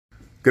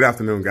Good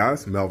afternoon,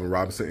 guys. Melvin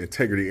Robinson,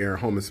 Integrity Air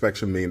Home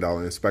Inspection, $1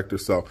 Million Inspector.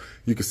 So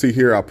you can see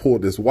here I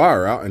pulled this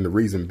wire out, and the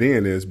reason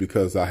being is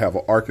because I have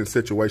an arcing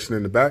situation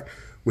in the back.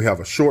 We have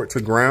a short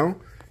to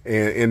ground,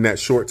 and in that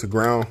short to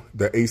ground,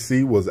 the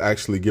AC was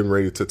actually getting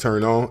ready to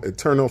turn on. It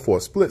turned on for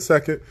a split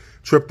second,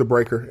 tripped the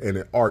breaker, and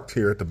it arced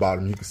here at the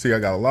bottom. You can see I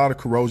got a lot of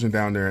corrosion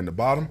down there in the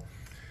bottom,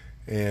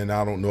 and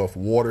I don't know if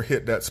water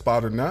hit that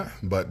spot or not,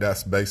 but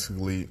that's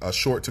basically a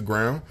short to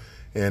ground.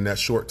 And that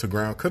short to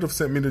ground could have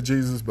sent me to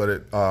Jesus, but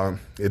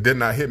it did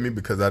not hit me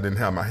because I didn't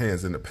have my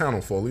hands in the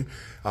panel fully.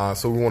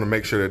 So we want to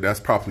make sure that that's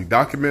properly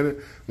documented.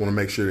 We want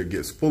to make sure that it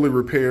gets fully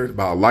repaired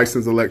by a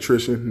licensed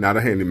electrician, not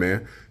a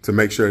handyman, to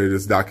make sure that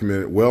it's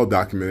documented, well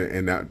documented,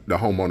 and that the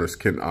homeowners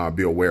can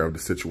be aware of the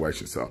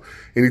situation. So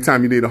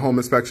anytime you need a home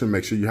inspection,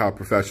 make sure you have a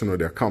professional.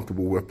 They're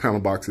comfortable with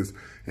panel boxes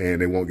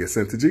and they won't get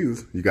sent to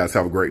Jesus. You guys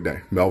have a great day.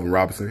 Melvin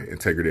Robinson,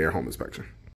 Integrity Air Home Inspection.